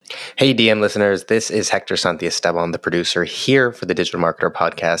Hey, DM listeners, this is Hector Santiesteban, the producer here for the Digital Marketer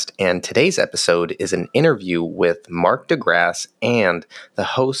Podcast, and today's episode is an interview with Mark DeGrasse and the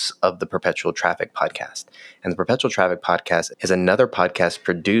hosts of the Perpetual Traffic Podcast. And the Perpetual Traffic Podcast is another podcast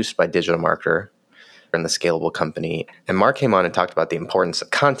produced by Digital Marketer and the Scalable Company. And Mark came on and talked about the importance of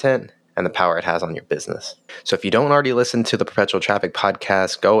content and the power it has on your business. So if you don't already listen to the Perpetual Traffic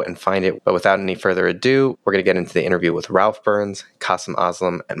Podcast, go and find it. But without any further ado, we're going to get into the interview with Ralph Burns, Kasim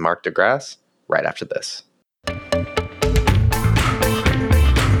Aslam, and Mark DeGrasse right after this.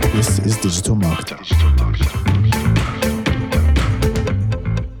 This is Digital Marketer.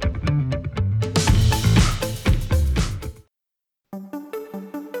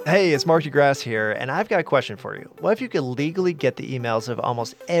 Hey, it's Mark DeGrasse here, and I've got a question for you. What if you could legally get the emails of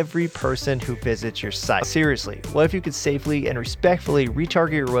almost every person who visits your site? Seriously, what if you could safely and respectfully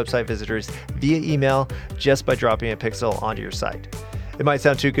retarget your website visitors via email just by dropping a pixel onto your site? It might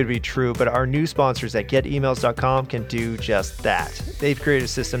sound too good to be true, but our new sponsors at getemails.com can do just that. They've created a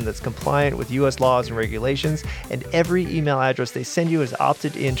system that's compliant with US laws and regulations, and every email address they send you is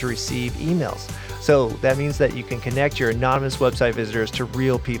opted in to receive emails. So that means that you can connect your anonymous website visitors to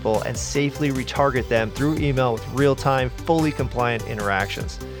real people and safely retarget them through email with real-time, fully compliant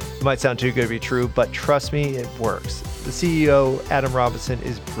interactions. It might sound too good to be true, but trust me, it works. The CEO, Adam Robinson,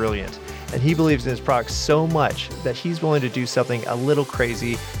 is brilliant, and he believes in his product so much that he's willing to do something a little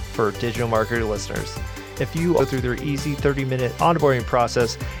crazy for digital marketer listeners. If you go through their easy 30-minute onboarding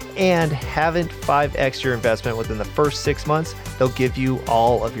process and haven't 5x your investment within the first 6 months, they'll give you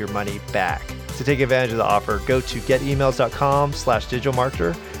all of your money back. To take advantage of the offer, go to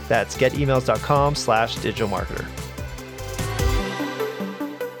getemails.com/digitalmarketer. That's getemails.com/digitalmarketer.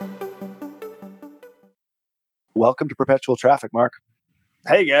 Welcome to Perpetual Traffic, Mark.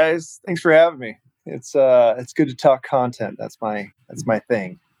 Hey guys, thanks for having me. It's good to talk content. That's my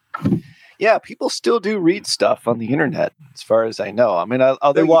thing. Yeah, people still do read stuff on the internet, as far as I know. I mean,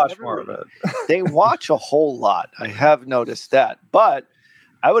 They watch more of it. They watch a whole lot. I have noticed that. But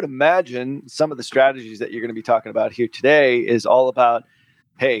I would imagine some of the strategies that you're going to be talking about here today is all about,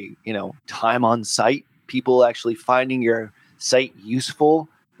 hey, time on site, people actually finding your site useful,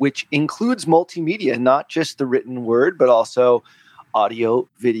 which includes multimedia, not just the written word, but also audio,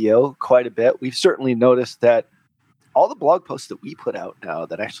 video, quite a bit. We've certainly noticed that all the blog posts that we put out now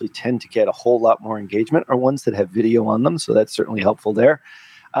that actually tend to get a whole lot more engagement are ones that have video on them. So that's certainly helpful there.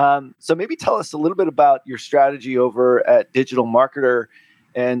 So maybe tell us a little bit about your strategy over at Digital Marketer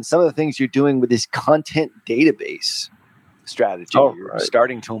and some of the things you're doing with this content database strategy you're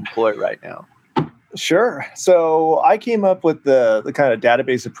starting to employ right now. Sure. So I came up with the kind of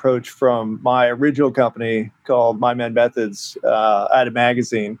database approach from my original company called My Men Methods at a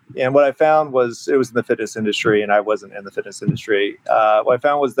magazine. And what I found was it was in the fitness industry, and I wasn't in the fitness industry. What I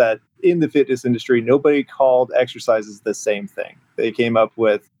found was that in the fitness industry, nobody called exercises the same thing. They came up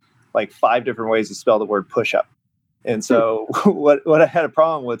with like 5 different ways to spell the word push-up. And so what I had a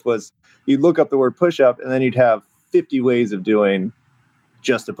problem with was you'd look up the word push-up, and then you'd have 50 ways of doing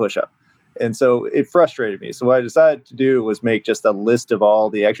just a push-up. And so it frustrated me. So what I decided to do was make just a list of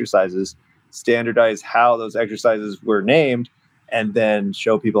all the exercises, standardize how those exercises were named, and then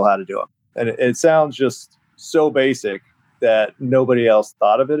show people how to do them. And it sounds just so basic that nobody else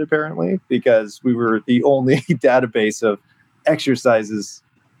thought of it, apparently, because we were the only database of exercises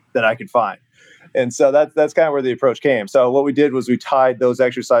that I could find. And so that's kind of where the approach came. So what we did was we tied those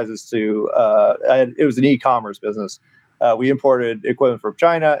exercises to, it was an e-commerce business. We imported equipment from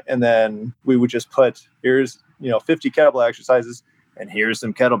China, and then we would just put, here's 50 kettlebell exercises, and here's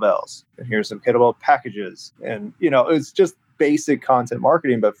some kettlebells, and here's some kettlebell packages. And, it's just basic content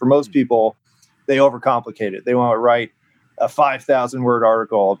marketing. But for most people, they overcomplicate it. They want to write a 5,000 word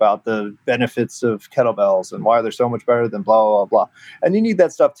article about the benefits of kettlebells and why they're so much better than blah, blah, blah. And you need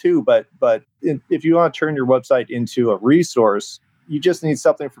that stuff too. But if you want to turn your website into a resource, you just need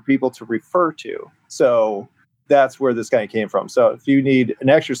something for people to refer to. So that's where this guy came from. So if you need an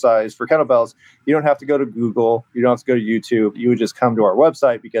exercise for kettlebells, you don't have to go to Google. You don't have to go to YouTube. You would just come to our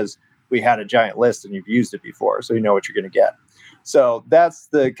website because we had a giant list and you've used it before. So you know what you're going to get. So that's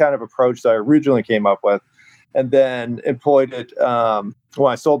the kind of approach that I originally came up with, and then employed it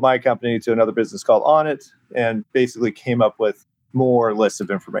when I sold my company to another business called On It, and basically came up with more lists of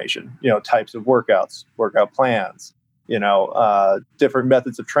information, types of workouts, workout plans, different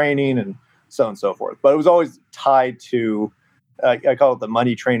methods of training, and so on and so forth. But it was always tied to, I call it the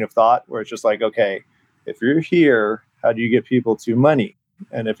money train of thought, where it's just like, okay, if you're here, how do you get people to money?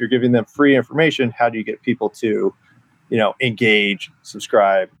 And if you're giving them free information, how do you get people to, engage,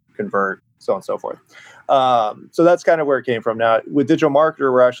 subscribe, convert, so on and so forth. So that's kind of where it came from. Now, with Digital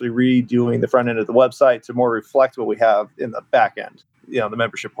Marketer, we're actually redoing the front end of the website to more reflect what we have in the back end, the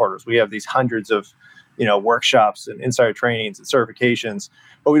membership portals. We have these hundreds of, workshops and insider trainings and certifications,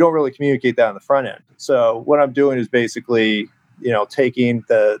 but we don't really communicate that on the front end. So what I'm doing is basically, taking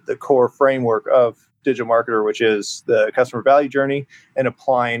the core framework of Digital Marketer, which is the customer value journey, and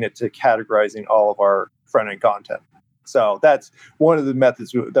applying it to categorizing all of our front end content. So that's one of the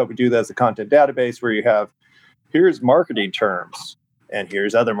methods that we do that as a content database, where you have, here's marketing terms, and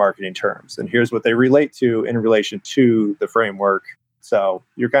here's other marketing terms, and here's what they relate to in relation to the framework. So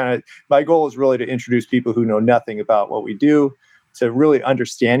my goal is really to introduce people who know nothing about what we do to really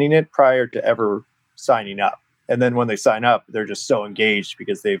understanding it prior to ever signing up. And then when they sign up, they're just so engaged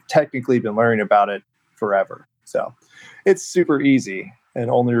because they've technically been learning about it forever. So it's super easy and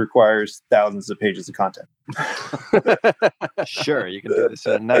only requires thousands of pages of content. Sure, you can do this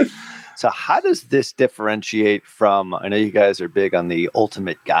in a night. So how does this differentiate from, I know you guys are big on the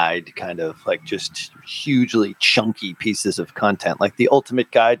ultimate guide, kind of like just hugely chunky pieces of content, like the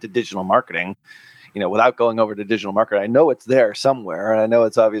ultimate guide to digital marketing, without going over to digital marketing. I know it's there somewhere, and I know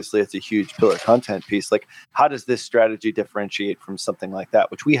it's a huge pillar content piece. Like, how does this strategy differentiate from something like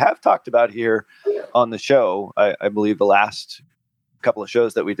that, which we have talked about here on the show? I believe the last couple of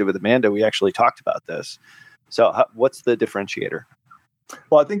shows that we did with Amanda, we actually talked about this. So what's the differentiator?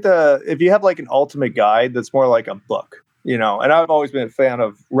 Well, I think if you have like an ultimate guide, that's more like a book, and I've always been a fan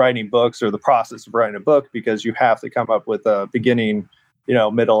of writing books, or the process of writing a book, because you have to come up with a beginning,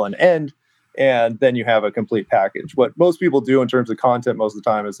 middle and end, and then you have a complete package. What most people do in terms of content most of the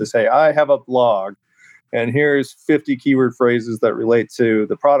time is they say, I have a blog, and here's 50 keyword phrases that relate to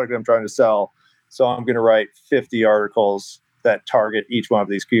the product I'm trying to sell. So I'm going to write 50 articles that target each one of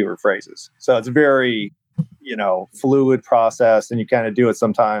these keyword phrases. So it's a very, fluid process, and you kind of do it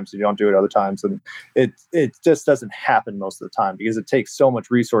sometimes, you don't do it other times. And it just doesn't happen most of the time because it takes so much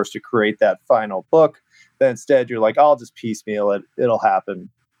resource to create that final book that instead you're like, I'll just piecemeal it. It'll happen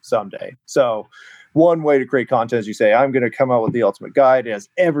someday. So one way to create content is you say, I'm going to come out with the ultimate guide. It has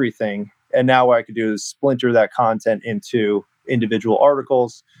everything. And now what I can do is splinter that content into individual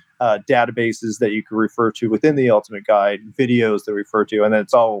articles, databases that you can refer to within the ultimate guide, videos that refer to, and then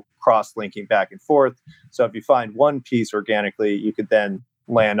it's all cross-linking back and forth. So if you find one piece organically, you could then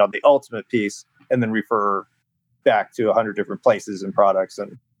land on the ultimate piece and then refer back to 100 different places and products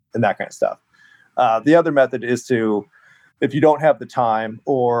and that kind of stuff. The other method is to, if you don't have the time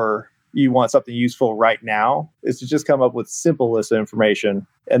or you want something useful right now, is to just come up with simple lists of information,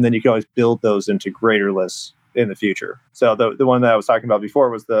 and then you can always build those into greater lists in the future. So the one that I was talking about before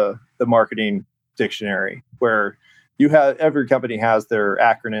was the marketing dictionary, where every company has their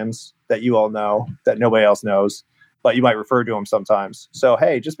acronyms that you all know that nobody else knows, but you might refer to them sometimes. So,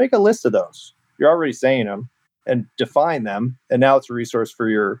 hey, just make a list of those. You're already saying them and define them. And now it's a resource for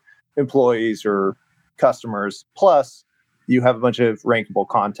your employees or customers. Plus, you have a bunch of rankable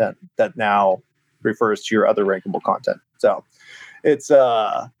content that now refers to your other rankable content. So it's,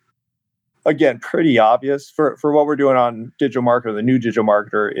 again, pretty obvious for what we're doing on Digital Marketer. The new Digital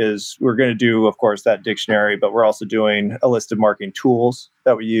Marketer is we're going to do, of course, that dictionary, but we're also doing a list of marketing tools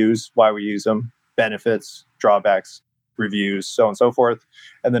that we use, why we use them, benefits, drawbacks, reviews, so on and so forth.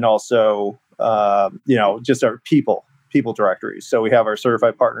 And then also, just our people directories. So we have our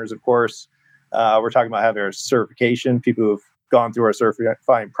certified partners, of course. We're talking about having our certification, people who've gone through our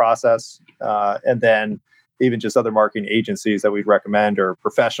certifying process, and then even just other marketing agencies that we'd recommend or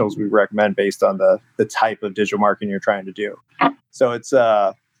professionals we recommend based on the type of digital marketing you're trying to do. So it's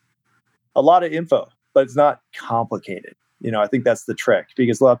a lot of info, but it's not complicated. I think that's the trick,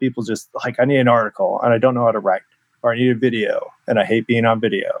 because a lot of people just like, I need an article and I don't know how to write, or I need a video and I hate being on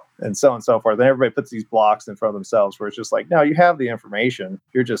video, and so on and so forth. And everybody puts these blocks in front of themselves where it's just like, no, you have the information.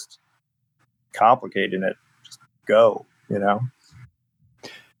 You're just complicating it. Just go,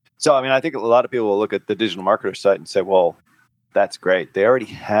 So, I think a lot of people will look at the Digital Marketer site and say, well, that's great. They already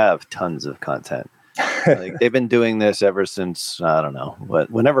have tons of content. Like, they've been doing this ever since, I don't know,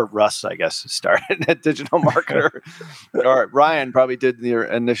 whenever Russ, I guess, started at Digital Marketer. Or Ryan probably did the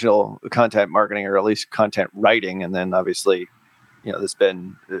initial content marketing, or at least content writing. And then obviously, there's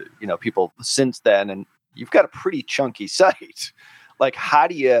been, people since then, and you've got a pretty chunky site. Like, how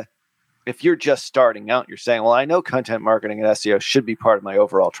do you, if you're just starting out, you're saying, well, I know content marketing and SEO should be part of my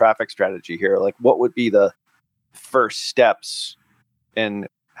overall traffic strategy here. Like, what would be the first steps, and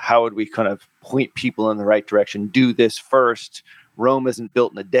how would we kind of point people in the right direction? Do this first. Rome isn't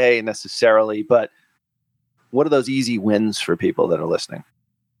built in a day necessarily, but what are those easy wins for people that are listening?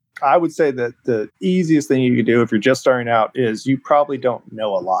 I would say that the easiest thing you can do if you're just starting out is you probably don't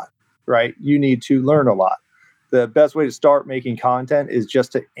know a lot, right? You need to learn a lot. The best way to start making content is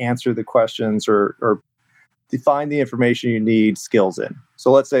just to answer the questions or define the information you need skills in.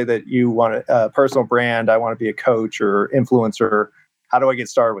 So let's say that you want a personal brand. I want to be a coach or influencer. How do I get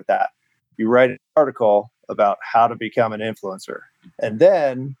started with that? You write an article about how to become an influencer. And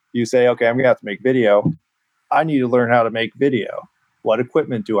then you say, okay, I'm going to have to make video. I need to learn how to make video. What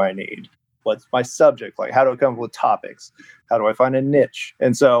equipment do I need? What's my subject? Like, how do I come up with topics? How do I find a niche?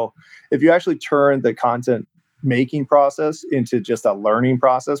 And so if you actually turn the content making process into just a learning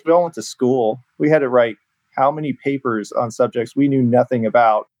process, we all went to school. We had to write how many papers on subjects we knew nothing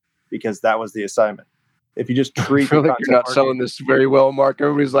about because that was the assignment. If you just treat I feel like you're not selling this very well, Mark.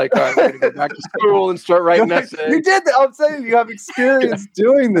 Everybody's like, all right, we're going to go back to school and start writing essays. You did that. I'm saying you have experience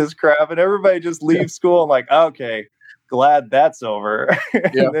doing this crap, and everybody just leaves school and like, okay, glad that's over.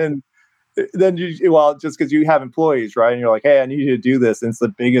 And then you, well, just because you have employees, right? And you're like, hey, I need you to do this. And it's the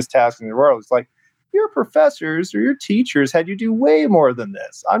biggest task in the world. It's like, your professors or your teachers had you do way more than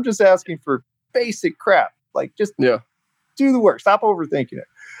this. I'm just asking for basic crap. Like, just do the work. Stop overthinking it.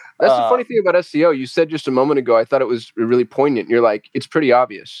 That's the funny thing about SEO. You said just a moment ago, I thought it was really poignant. You're like, it's pretty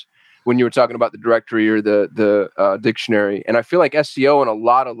obvious when you were talking about the directory or the dictionary. And I feel like SEO on a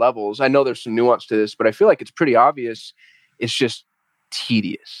lot of levels, I know there's some nuance to this, but I feel like it's pretty obvious. It's just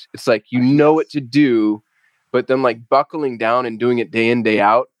tedious. It's like, you know what to do, but then like buckling down and doing it day in, day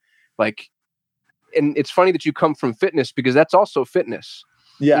out. Like, and it's funny that you come from fitness because that's also fitness.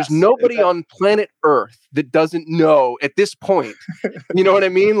 Yes, there's nobody on planet Earth that doesn't know at this point. You know what I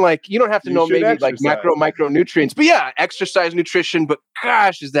mean? Like, you don't have to know maybe exercise. Like micronutrients, but exercise, nutrition. But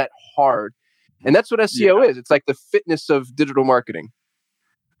gosh, is that hard? And that's what SEO is. It's like the fitness of digital marketing.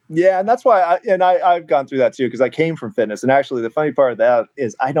 Yeah, and that's why I've gone through that too, because I came from fitness. And actually, the funny part of that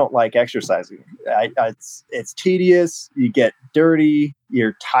is I don't like exercising. It's tedious. You get dirty.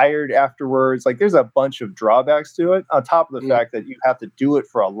 You're tired afterwards. Like, there's a bunch of drawbacks to it, on top of the fact that you have to do it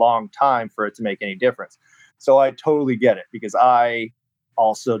for a long time for it to make any difference. So I totally get it, because I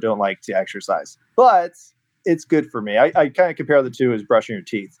also don't like to exercise. But it's good for me. I kind of compare the two as brushing your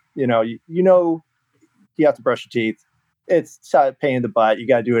teeth. You know, you have to brush your teeth. It's a pain in the butt. You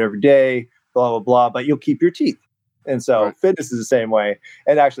got to do it every day, blah, blah, blah, but you'll keep your teeth. And so fitness is the same way.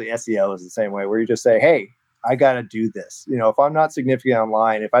 And actually SEO is the same way, where you just say, hey, I got to do this. You know, if I'm not significant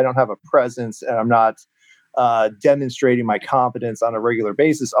online, if I don't have a presence and I'm not demonstrating my competence on a regular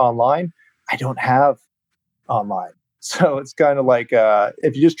basis online, I don't have online. So it's kind of like,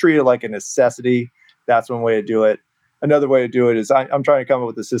 if you just treat it like a necessity, that's one way to do it. Another way to do it is I'm trying to come up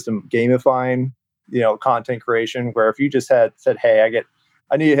with a system gamifying, content creation, where if you just said, hey,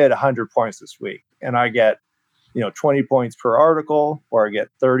 I need to hit 100 points this week, and I get, 20 points per article, or I get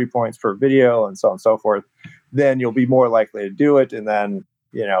 30 points per video, and so on and so forth, then you'll be more likely to do it. And then,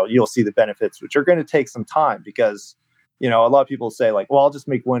 you'll see the benefits, which are going to take some time, because, a lot of people say like, well, I'll just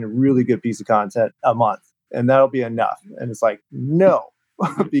make one really good piece of content a month and that'll be enough. And it's like, no,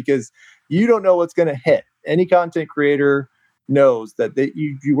 because you don't know what's going to hit. Any content creator knows that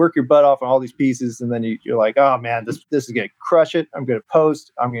you work your butt off on all these pieces, and then you're like, oh man, this is going to crush it. I'm going to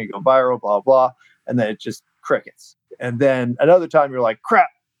post, I'm going to go viral, blah, blah. And then it just crickets. And then another time you're like, crap,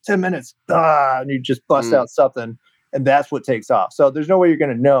 10 minutes, and you just bust out something, and that's what takes off. So there's no way you're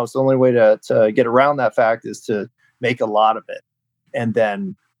going to know. So the only way to get around that fact is to make a lot of it. And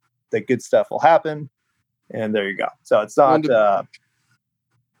then the good stuff will happen. And there you go. So it's not...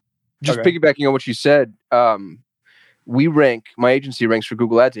 just piggybacking on what you said, my agency ranks for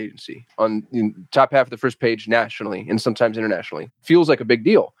Google Ads agency on the top half of the first page nationally and sometimes internationally. Feels like a big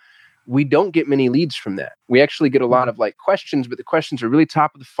deal. We don't get many leads from that. We actually get a lot of questions, but the questions are really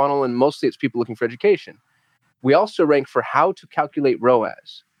top of the funnel, and mostly it's people looking for education. We also rank for how to calculate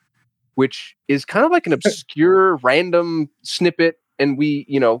ROAS, which is kind of like an obscure random snippet. And we,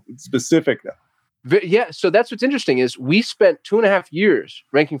 specific though. Yeah. So that's what's interesting is we spent 2.5 years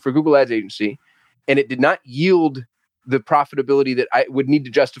ranking for Google Ads agency, and it did not yield the profitability that I would need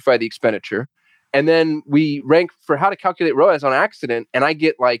to justify the expenditure. And then we rank for how to calculate ROAS on accident, and I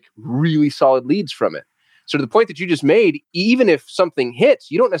get like really solid leads from it. So to the point that you just made, even if something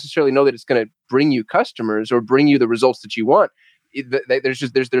hits, you don't necessarily know that it's going to bring you customers or bring you the results that you want.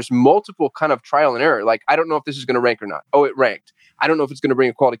 There's multiple kind of trial and error. Like, I don't know if this is going to rank or not. Oh, it ranked. I don't know if it's going to bring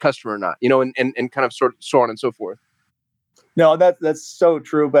a quality customer or not, and kind of so on and so forth. No, that's so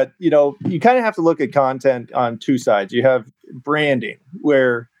true. But, you kind of have to look at content on two sides. You have branding,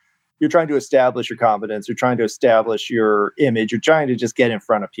 where you're trying to establish your competence. You're trying to establish your image. You're trying to just get in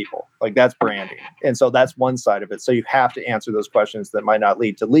front of people. Like, that's branding. And so that's one side of it. So you have to answer those questions that might not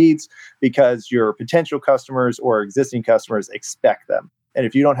lead to leads, because your potential customers or existing customers expect them. And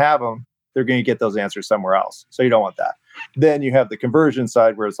if you don't have them, they're going to get those answers somewhere else. So you don't want that. Then you have the conversion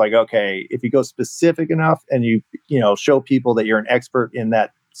side where it's like, okay, if you go specific enough and you show people that you're an expert in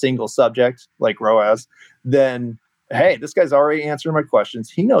that single subject, like ROAS, then, hey, this guy's already answering my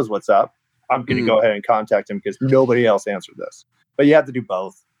questions. He knows what's up. I'm going to go ahead and contact him because nobody else answered this. But you have to do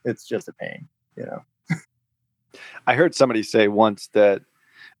both. It's just a pain, I heard somebody say once that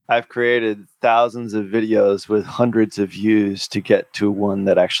I've created thousands of videos with hundreds of views to get to one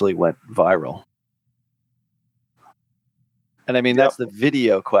that actually went viral. And I mean, that's the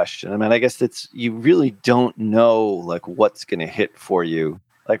video question. I mean, I guess you really don't know like what's going to hit for you.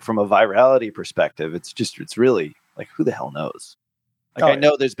 Like from a virality perspective, it's really like, who the hell knows? Like, I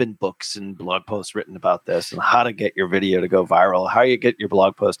know there's been books and blog posts written about this and how to get your video to go viral, how you get your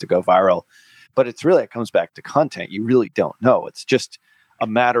blog post to go viral. But it comes back to content. You really don't know. It's just a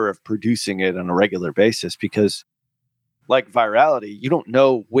matter of producing it on a regular basis, because like virality, you don't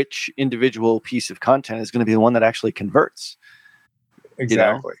know which individual piece of content is going to be the one that actually converts.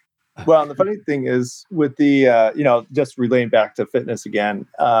 Exactly. Well, and the funny thing is with the, just relating back to fitness again,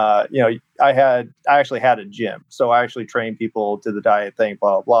 I actually had a gym. So I actually trained people to the diet thing,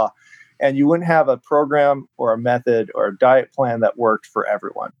 blah, blah, blah. And you wouldn't have a program or a method or a diet plan that worked for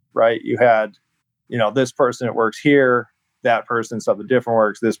everyone, right? You had, this person, it works here, that person, something different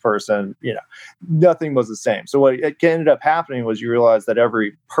works, this person, nothing was the same. So what it ended up happening was you realize that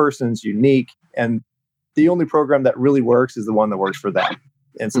every person's unique, and the only program that really works is the one that works for them.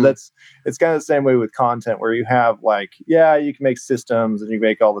 And so it's kind of the same way with content, where you have like, you can make systems and you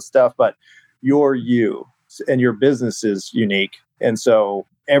make all the stuff, but you're you and your business is unique. And so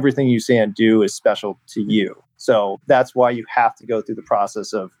everything you say and do is special to you. So that's why you have to go through the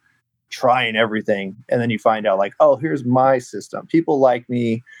process of trying everything. And then you find out like, oh, here's my system. People like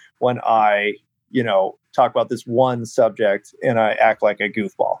me when I, talk about this one subject and I act like a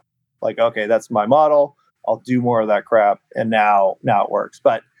goofball. Like, okay, that's my model. I'll do more of that crap. And now it works.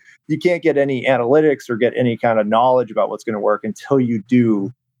 But you can't get any analytics or get any kind of knowledge about what's going to work until you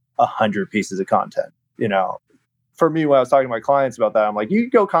do 100 pieces of content. For me, when I was talking to my clients about that, I'm like, you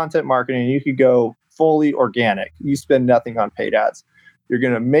could go content marketing, you could go fully organic. You spend nothing on paid ads. You're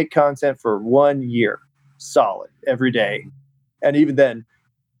going to make content for 1 year, solid, every day. And even then,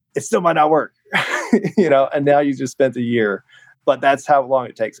 it still might not work, and now you just spent a year, but that's how long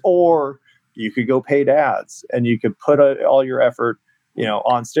it takes. Or you could go paid ads and you could put all your effort,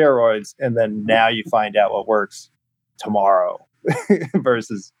 on steroids. And then now you find out what works tomorrow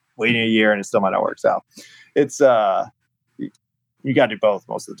versus waiting a year and it still might not work. So it's, you got to do both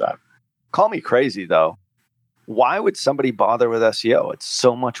most of the time. Call me crazy though. Why would somebody bother with SEO? It's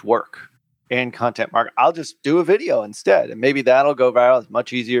so much work and content marketing. I'll just do a video instead. And maybe that'll go viral. It's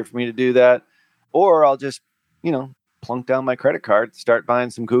much easier for me to do that. Or I'll just, plunk down my credit card, start buying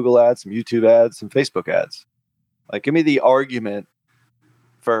some Google ads, some YouTube ads, some Facebook ads. Like, give me the argument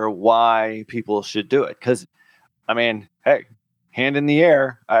for why people should do it. Because, I mean, hey, hand in the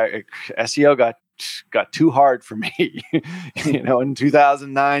air, SEO got too hard for me. In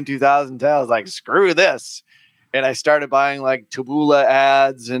 2009, 2010, I was like, screw this. And I started buying like Taboola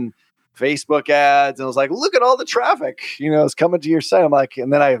ads and Facebook ads. And I was like, look at all the traffic, it's coming to your site. I'm like,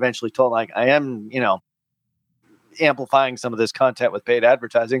 and then I eventually told them, like, I am, amplifying some of this content with paid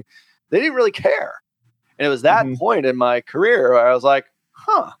advertising. They didn't really care. And it was that point in my career where I was like,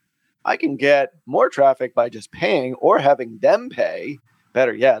 I can get more traffic by just paying or having them pay.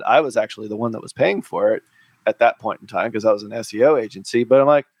 Better yet, I was actually the one that was paying for it at that point in time because I was an SEO agency. But I'm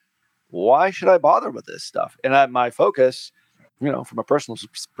like, why should I bother with this stuff? And my focus, from a personal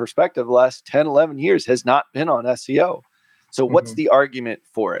perspective, the last 10, 11 years has not been on SEO. So what's the argument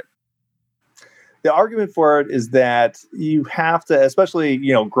for it? The argument for it is that you have to, especially,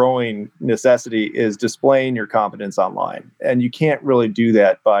 growing necessity is displaying your competence online. And you can't really do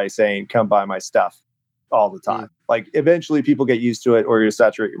that by saying, come buy my stuff all the time. Like eventually people get used to it, or you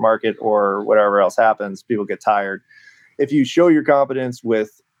saturate your market or whatever else happens. People get tired. If you show your competence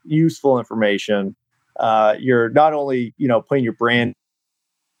with useful information, you're not only, putting your brand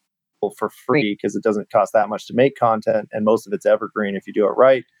for free because it doesn't cost that much to make content. And most of it's evergreen if you do it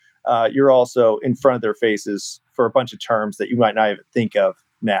right. You're also in front of their faces for a bunch of terms that you might not even think of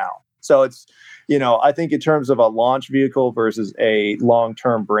now. So it's, I think in terms of a launch vehicle versus a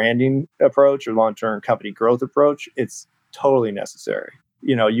long-term branding approach or long-term company growth approach, it's totally necessary.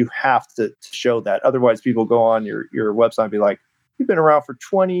 You have to show that. Otherwise, people go on your website and be like, you've been around for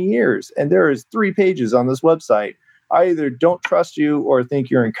 20 years and there is 3 pages on this website. I either don't trust you or think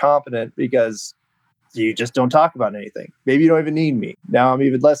you're incompetent because you just don't talk about anything. Maybe you don't even need me. Now I'm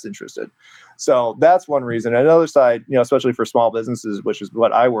even less interested. So that's one reason. Another side, especially for small businesses, which is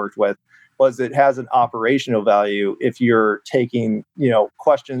what I worked with, was it has an operational value if you're taking,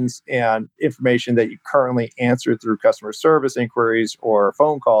 questions and information that you currently answer through customer service inquiries or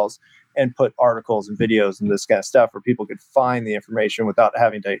phone calls and put articles and videos and this kind of stuff where people could find the information without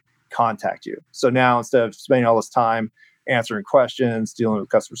having to contact you. So now instead of spending all this time answering questions, dealing with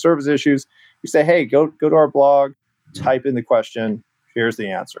customer service issues, you say, hey, go to our blog, type in the question, here's the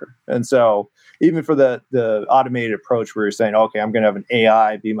answer. And so even for the automated approach where you're saying, okay, I'm going to have an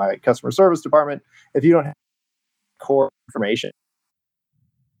AI be my customer service department, if you don't have core information,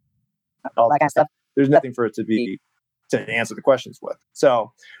 all that kind of stuff, there's nothing for it to answer the questions with.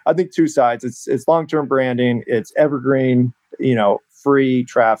 So I think two sides. It's long-term branding, it's evergreen, free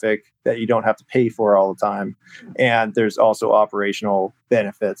traffic that you don't have to pay for all the time. And there's also operational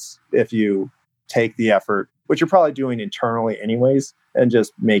benefits if you take the effort, which you're probably doing internally anyways, and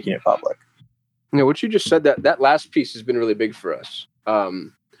just making it public. What you just said, that last piece has been really big for us.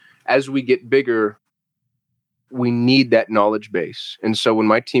 As we get bigger, we need that knowledge base. And so when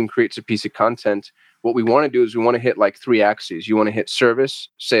my team creates a piece of content, what we want to do is we want to hit like 3 axes. You want to hit service,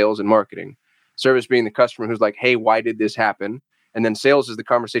 sales, and marketing. Service being the customer who's like, hey, why did this happen? And then sales is the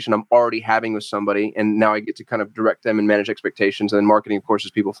conversation I'm already having with somebody. And now I get to kind of direct them and manage expectations. And then marketing, of course,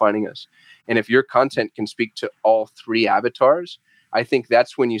 is people finding us. And if your content can speak to all 3 avatars, I think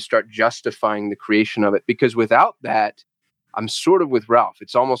that's when you start justifying the creation of it. Because without that, I'm sort of with Ralph.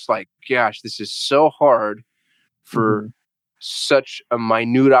 It's almost like, gosh, this is so hard for such a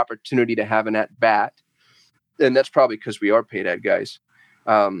minute opportunity to have an at bat. And that's probably because we are paid ad guys.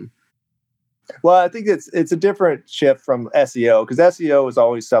 Well, I think it's a different shift from SEO, because SEO is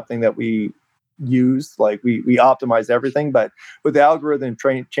always something that we use, like we optimize everything, but with the algorithm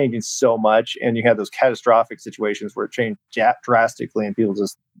changing so much, and you have those catastrophic situations where it changed drastically and people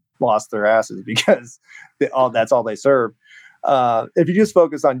just lost their asses because that's all they serve. If you just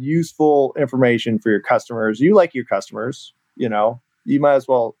focus on useful information for your customers, you like your customers, you might as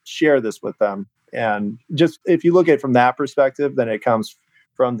well share this with them. And just if you look at it from that perspective, then it comes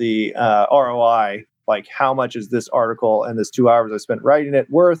from the ROI, like how much is this article and this 2 hours I spent writing it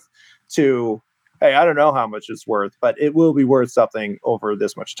worth, to, hey, I don't know how much it's worth, but it will be worth something over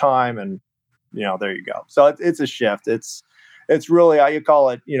this much time. And, there you go. So it's a shift. It's really, how you call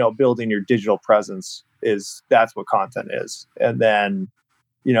it, building your digital presence, that's what content is. And then,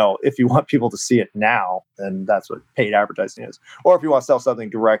 if you want people to see it now, then that's what paid advertising is. Or if you want to sell something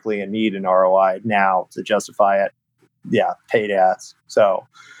directly and need an ROI now to justify it, yeah, paid ads. So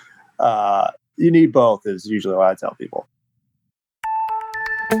you need both, is usually what I tell people.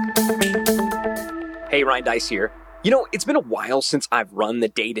 Hey, Ryan Dice here. It's been a while since I've run the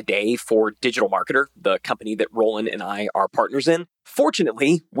day-to-day for Digital Marketer, the company that Roland and I are partners in.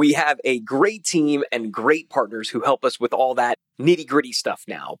 Fortunately, we have a great team and great partners who help us with all that nitty-gritty stuff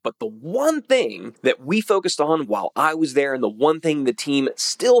now. But the one thing that we focused on while I was there, and the one thing the team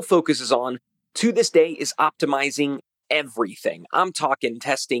still focuses on to this day, is optimizing everything. I'm talking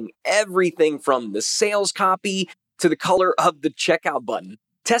testing everything from the sales copy to the color of the checkout button.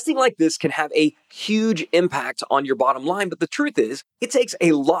 Testing like this can have a huge impact on your bottom line, but the truth is, it takes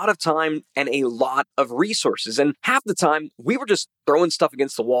a lot of time and a lot of resources. And half the time, we were just throwing stuff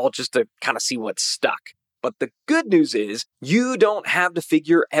against the wall just to kind of see what stuck. But the good news is, you don't have to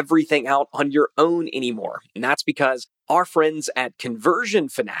figure everything out on your own anymore. And that's because our friends at Conversion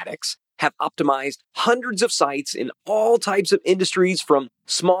Fanatics have optimized hundreds of sites in all types of industries, from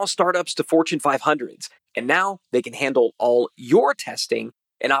small startups to Fortune 500s. And now they can handle all your testing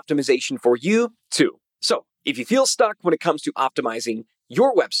and optimization for you too. So if you feel stuck when it comes to optimizing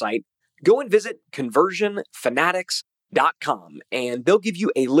your website, go and visit conversionfanatics.com, and they'll give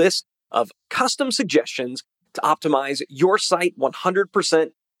you a list of custom suggestions to optimize your site 100%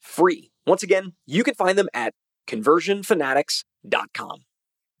 free. Once again, you can find them at conversionfanatics.com.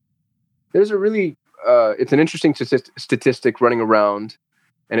 There's a really, it's an interesting statistic running around,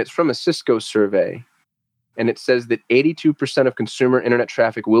 and it's from a Cisco survey. And it says that 82% of consumer internet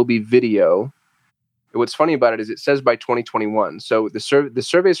traffic will be video. And what's funny about it is it says by 2021. So the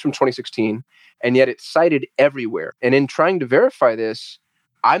survey is from 2016, and yet it's cited everywhere. And in trying to verify this,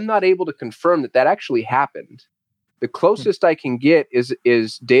 I'm not able to confirm that actually happened. The closest I can get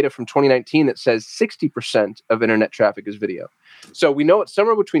is data from 2019 that says 60% of internet traffic is video. So we know it's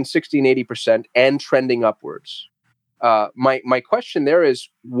somewhere between 60 and 80% and trending upwards. My question there is,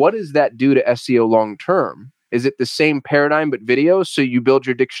 what does that do to SEO long term? Is it the same paradigm but video? So you build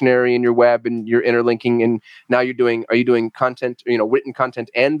your dictionary and your web and you're interlinking, and now are you doing content, written content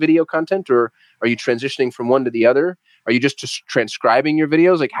and video content, or are you transitioning from one to the other? Are you just transcribing your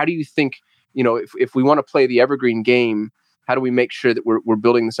videos? Like, how do you think if we want to play the evergreen game, how do we make sure that we're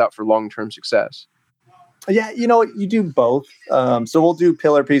building this out for long-term success? Yeah, you do both. So we'll do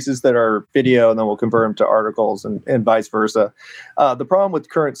pillar pieces that are video, and then we'll convert them to articles, and vice versa. The problem with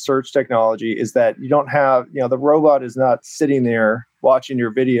current search technology is that you don't have, the robot is not sitting there watching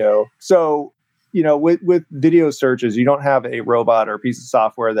your video. So, with video searches, you don't have a robot or a piece of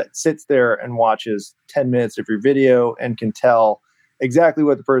software that sits there and watches 10 minutes of your video and can tell exactly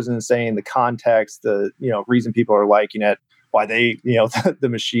what the person is saying, the context, the reason people are liking it, why they, the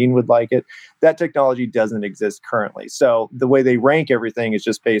machine would like it. That technology doesn't exist currently. So the way they rank everything is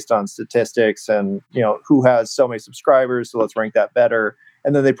just based on statistics and, who has so many subscribers. So let's rank that better.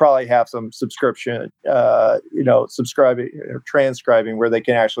 And then they probably have some subscription, subscribing or transcribing where they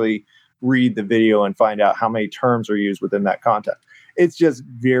can actually read the video and find out how many terms are used within that content. It's just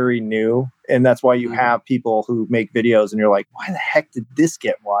very new. And that's why you have people who make videos and you're like, why the heck did this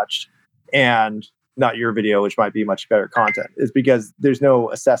get watched? And not your video, which might be much better content. Is because there's no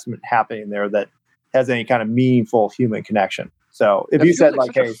assessment happening there that has any kind of meaningful human connection. So if you said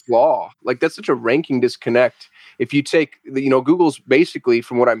like, hey, a flaw, like that's such a ranking disconnect. If you take, Google's basically,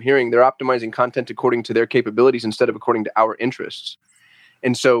 from what I'm hearing, they're optimizing content according to their capabilities instead of according to our interests.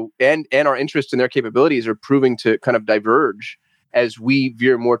 And so, and our interests and their capabilities are proving to kind of diverge as we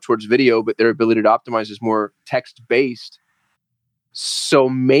veer more towards video, but their ability to optimize is more text-based. So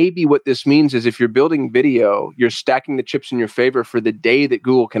maybe what this means is if you're building video, you're stacking the chips in your favor for the day that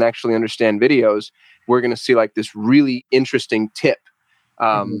Google can actually understand videos. We're going to see like this really interesting tip.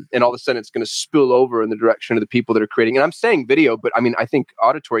 And all of a sudden it's going to spill over in the direction of the people that are creating. And I'm saying video, but I mean, I think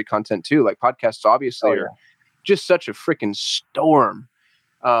auditory content too, like podcasts obviously are just such a freaking storm.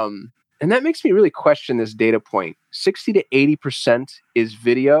 And that makes me really question this data point. 60 to 80% is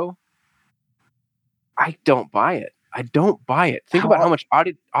video. I don't buy it. Think about how much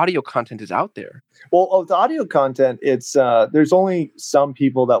audio content is out there. Well, of the audio content, it's there's only some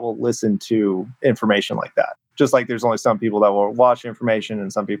people that will listen to information like that. Just like there's only some people that will watch information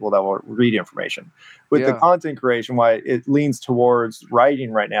and some people that will read information. With the content creation, why it leans towards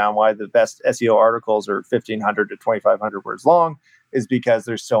writing right now, and why the best SEO articles are 1,500 to 2,500 words long, is because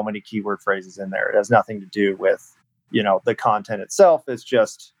there's so many keyword phrases in there. It has nothing to do with, the content itself. It's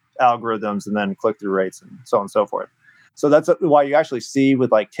just algorithms and then click-through rates and so on and so forth. So that's why you actually see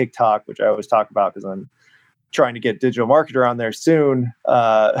with like TikTok, which I always talk about because I'm trying to get digital marketer on there soon,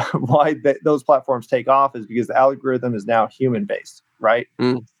 why those platforms take off is because the algorithm is now human-based, right?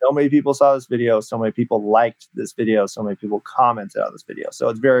 So many people saw this video, so many people liked this video, so many people commented on this video. So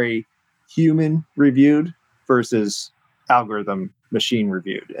it's very human reviewed versus algorithm machine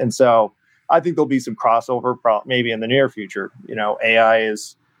reviewed. And so I think there'll be some crossover maybe in the near future. AI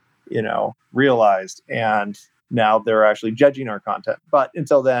is, realized, and now they're actually judging our content. But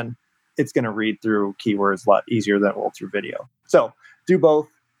until then, it's going to read through keywords a lot easier than it will through video. So do both,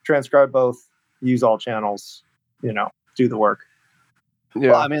 transcribe both, use all channels, do the work.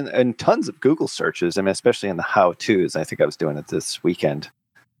 Yeah. Well, I mean, and tons of Google searches, especially in the how-tos. I think I was doing it this weekend.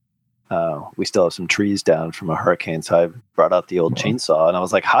 We still have some trees down from a hurricane, so I brought out the old chainsaw, and I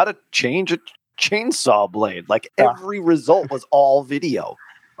was like, how to change a chainsaw blade? Like every result was all video.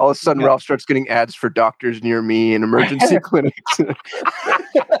 All of a sudden, Ralph starts getting ads for doctors near me and emergency clinics.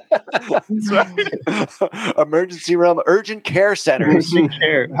 That's right. Emergency room, urgent care centers.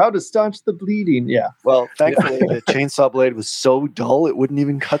 How to staunch the bleeding. Yeah. Well, thankfully, the chainsaw blade was so dull, it wouldn't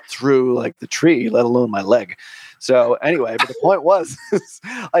even cut through like the tree, let alone my leg. So anyway, but the point was,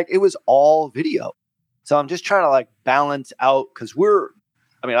 like, it was all video. So I'm just trying to like balance out, because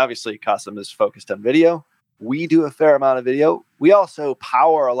obviously Kasim is focused on video. We do a fair amount of video. We also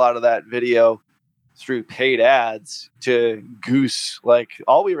power a lot of that video through paid ads to goose. Like,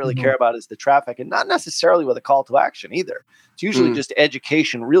 all we really care about is the traffic, and not necessarily with a call to action either. It's usually just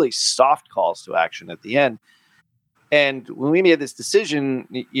education, really soft calls to action at the end. And when we made this decision,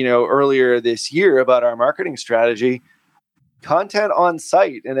 earlier this year about our marketing strategy, content on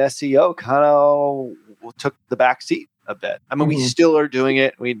site and SEO kind of took the back seat a bit. I mean, we still are doing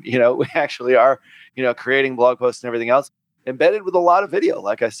it. We actually are, creating blog posts and everything else embedded with a lot of video.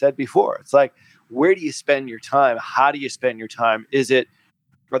 Like I said before, it's like, where do you spend your time? How do you spend your time?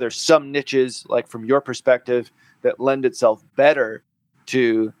 Are there some niches, like from your perspective, that lend itself better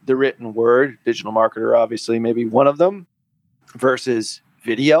to the written word? Digital marketer, obviously, maybe one of them, versus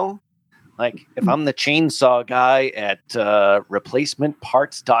video. Like, if I'm the chainsaw guy at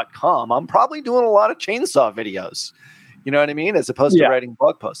replacementparts.com, I'm probably doing a lot of chainsaw videos. You know what I mean? As opposed to writing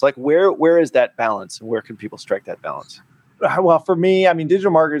blog posts. Like, where is that balance, and where can people strike that balance? Well, for me, digital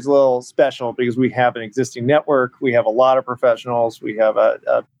marketing is a little special because we have an existing network. We have a lot of professionals. We have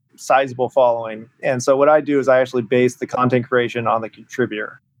a sizable following. And so what I do is I actually base the content creation on the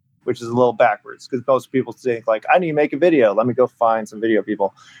contributor, which is a little backwards because most people think like, I need to make a video. Let me go find some video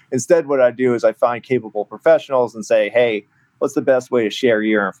people. Instead, what I do is I find capable professionals and say, hey, what's the best way to share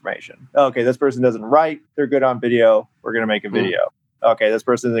your information? Okay, this person doesn't write. They're good on video. We're going to make a video. Okay, this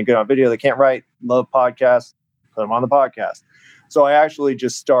person isn't good on video. They can't write. Love podcasts. Put them on the podcast. So I actually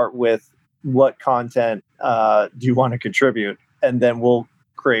just start with what content do you want to contribute? And then we'll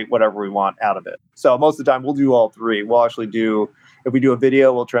create whatever we want out of it. So most of the time we'll do all three. We'll actually do, if we do a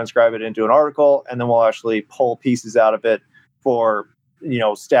video, we'll transcribe it into an article, and then we'll actually pull pieces out of it for,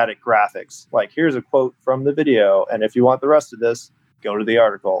 static graphics. Like, here's a quote from the video, and if you want the rest of this, go to the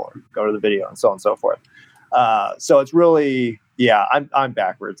article or go to the video, and so on and so forth. So it's really, I'm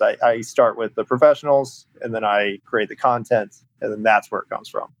backwards. I start with the professionals, and then I create the content, and then that's where it comes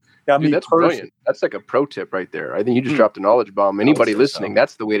from. Now, Dude, that's brilliant. That's like a pro tip right there. I think you just dropped a knowledge bomb. Anybody listening,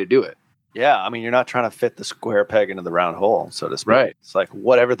 that's the way to do it. Yeah, I mean, you're not trying to fit the square peg into the round hole, so to speak. Right. It's like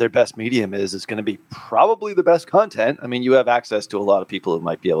whatever their best medium is going to be probably the best content. I mean, you have access to a lot of people who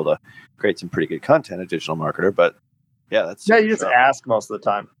might be able to create some pretty good content, a digital marketer, but that's you just ask most of the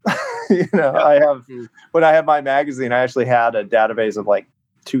time. When I had my magazine, I actually had a database of like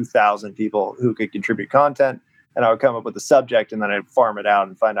 2,000 people who could contribute content, and I would come up with a subject, and then I'd farm it out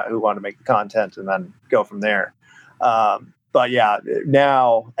and find out who wanted to make the content, and then go from there. But yeah,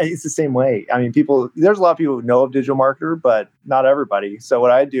 now it's the same way. I mean, there's a lot of people who know of digital marketer, but not everybody. So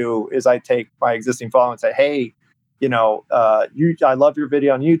what I do is I take my existing following and say, hey, I love your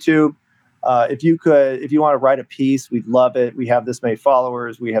video on YouTube. If you want to write a piece, we'd love it. We have this many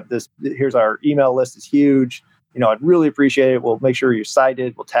followers. We have this. Here's our email list is huge. I'd really appreciate it. We'll make sure you're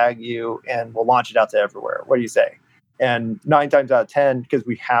cited. We'll tag you, and we'll launch it out to everywhere. What do you say? And 9 times out of 10, because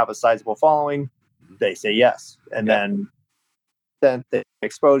we have a sizable following, they say yes. And then the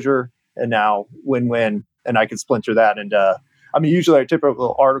exposure, and now win-win. And I can splinter that into, usually a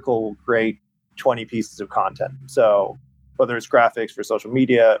typical article will create 20 pieces of content. So whether it's graphics for social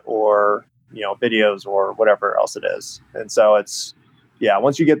media or, videos or whatever else it is. And so it's,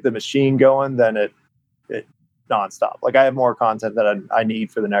 once you get the machine going, then it nonstop. Like, I have more content that I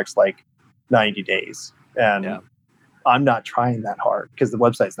need for the next 90 days. And I'm not trying that hard because the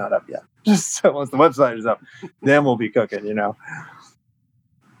website's not up yet. Just so once the website is up, then we'll be cooking, No,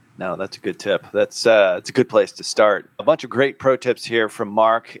 that's a good tip. It's a good place to start. A bunch of great pro tips here from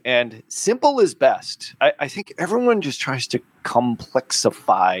Mark, and simple is best. I think everyone just tries to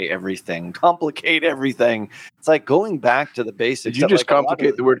complexify everything, complicate everything. It's like going back to the basics. Did you just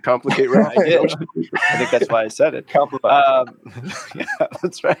complicate the word complicate, right? I did. I think that's why I said it. Yeah,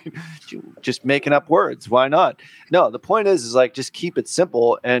 that's right. Just making up words. Why not? No, the point is just keep it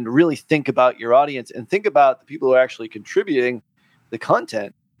simple and really think about your audience and think about the people who are actually contributing the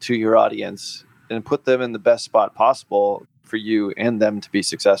content to your audience and put them in the best spot possible for you and them to be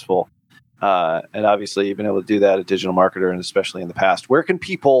successful. And obviously you've been able to do that at Digital Marketer, and especially in the past. Where can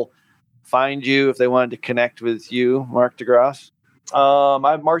people find you if they wanted to connect with you, Mark DeGrasse?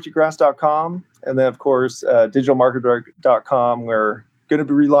 I have markdegrasse.com, and then of course, digitalmarketer.com. We're going to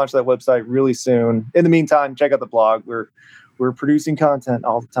be relaunching that website really soon. In the meantime, check out the blog. We're producing content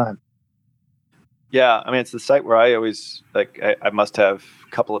all the time. Yeah, I mean, it's the site where I always I must have a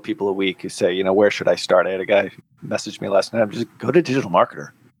couple of people a week who say, where should I start? I had a guy message me last night. I'm just go to Digital Marketer.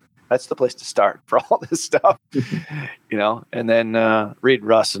 That's the place to start for all this stuff, and then read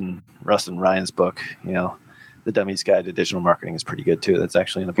Russ and Ryan's book. The Dummy's Guide to Digital Marketing is pretty good too. That's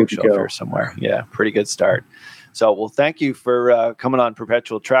actually in the bookshelf here somewhere. Yeah, pretty good start. So, well, thank you for coming on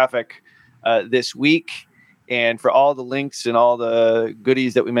Perpetual Traffic this week. And for all the links and all the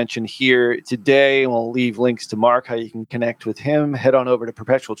goodies that we mentioned here today, we'll leave links to Mark, how you can connect with him. Head on over to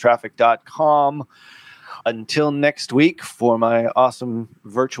perpetualtraffic.com. Until next week, for my awesome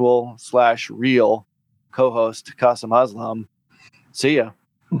virtual/real co-host, Kasim Aslam. See ya.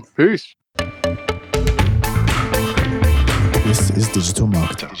 Peace. This is Digital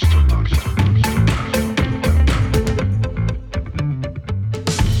Marketer.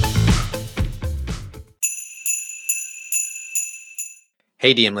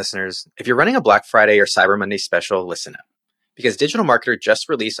 Hey, DM listeners, if you're running a Black Friday or Cyber Monday special, listen up. Because Digital Marketer just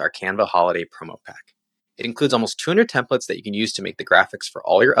released our Canva Holiday Promo Pack. It includes almost 200 templates that you can use to make the graphics for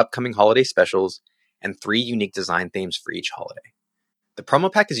all your upcoming holiday specials and 3 unique design themes for each holiday. The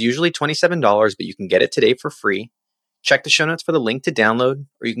promo pack is usually $27, but you can get it today for free. Check the show notes for the link to download,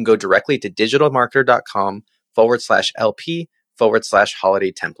 or you can go directly to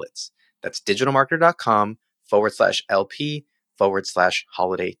digitalmarketer.com/LP/holiday templates. That's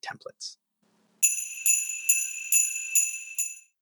digitalmarketer.com/LP/holiday templates.